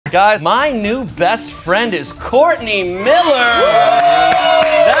Guys, my new best friend is Courtney Miller.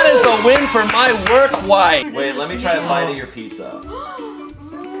 That is a win for my work wife. Wait, let me try a bite of your pizza.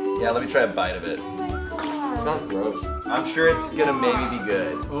 Yeah, let me try a bite of it. It smells gross. I'm sure it's gonna maybe be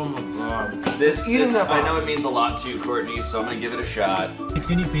good. Oh my god. This I know it means a lot to you, Courtney, so I'm gonna give it a shot.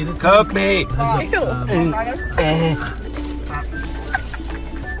 Can you beat it? Cook me!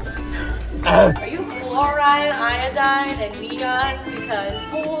 Are you fluoride, iodine, and neon? Because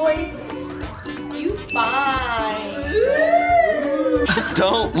boys, you fine.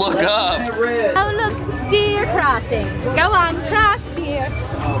 Don't look up. Oh look, deer crossing. Go on, cross deer.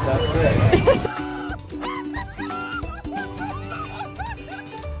 Oh, that's it.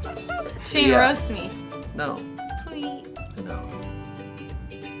 Shayne, roast me. No. Please. No.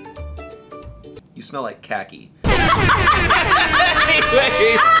 You smell like khaki.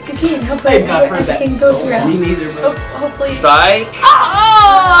 Anyways. Again, hopefully I can go through. Me neither, bro. Hopefully. Psych. Oh!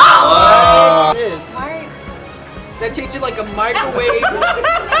 What is? That tasted like a microwave.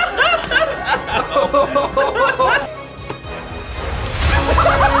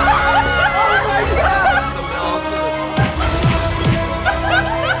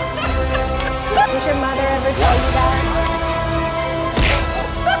 Did your mother ever tell you that?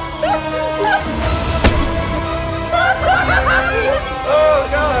 Oh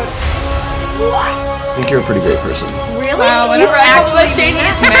god. What? I think you're a pretty great person. Really? Wow, whenever I actually Shayne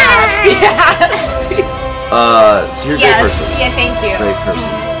gets mad. Yes. So you're a great person. Yeah, thank you. Great person.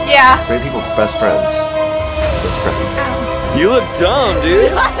 Yeah. Great people. Best friends. Best friends. You look dumb,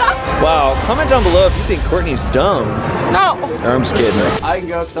 dude. Wow. Comment down below if you think Courtney's dumb. No. I'm just kidding. I can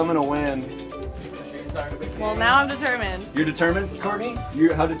go because I'm gonna win. Well, now I'm determined. You're determined, Courtney?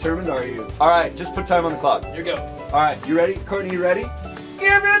 How determined are you? All right, just put time on the clock. Here you go. All right, you ready? Courtney, you ready?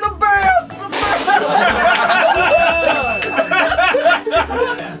 Give me the best!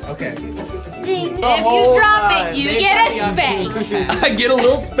 Okay. If you drop it, you get a spank. I get a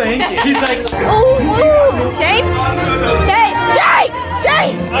little spank. He's like, Ooh, Shayne? Shayne! Shayne!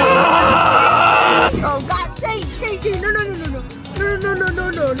 Shayne! Oh God, Shayne! Shayne! No.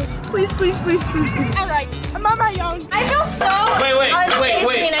 Please. Alright, I'm on my own. I feel so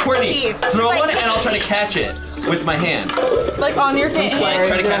wait, next Courtney, to Steve. throw He's one like, and I'll try to catch it with my hand. Like on your face. Try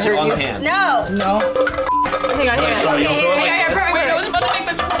to catch it on the hand. No. Hang on, hang on. So you'll throw it like this? Wait, I was about to make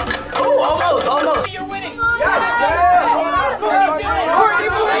my... Oh, almost. You're winning.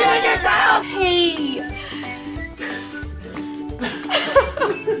 Hey.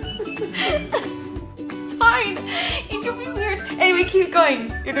 It's fine. It can be weird. Anyway, keep going.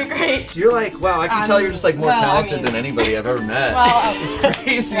 You're doing great. You're like, wow, I can tell you're just like more talented than anybody I've ever met. It's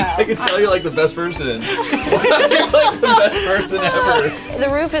crazy. I can tell you're like the best person. You're like the best person ever. The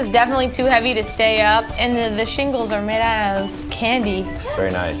roof is definitely too heavy to stay up, and the shingles are made out of candy.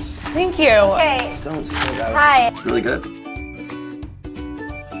 Very nice. Thank you. Okay. Don't spill that. Hi. It's really good.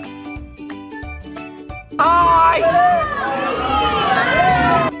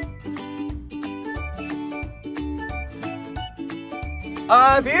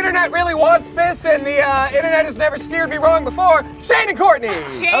 The internet really wants this, and the internet has never steered me wrong before. Shayne and Courtney.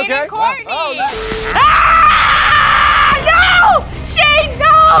 Shayne and Courtney. No! Shayne,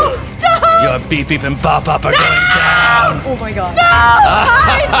 no! Don't! Your beep beep and bop bop are going down. Oh my god. No!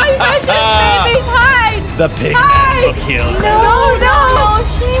 Hide! My precious babies, hide! The pig man will kill her. No,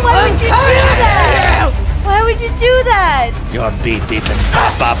 Shayne, why would you do that? Why would you do that? Your beep beep and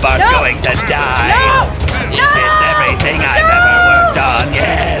bop bop are going to die. No! If it's everything I've ever worked on,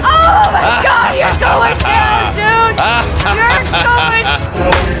 yes. Oh my god, you're going down, dude! You're going...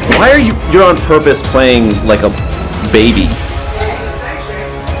 Why are you're on purpose playing like a baby?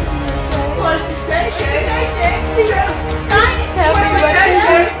 What does he say, Shayne?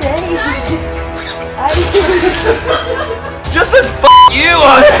 Just says F you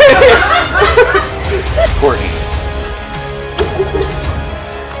on it! Courtney.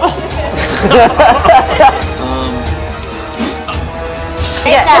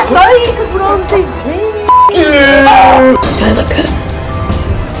 Yeah, sorry, because we're all the same baby. You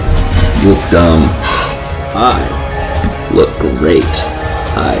look dumb. I look great.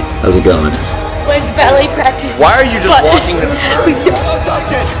 Hi, how's it going? When's ballet practice? Why are you just walking this? Don't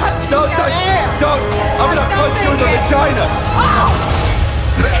touch it. Don't. I'm gonna punch you in the vagina.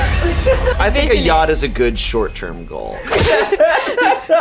 I think a yacht is a good short-term goal.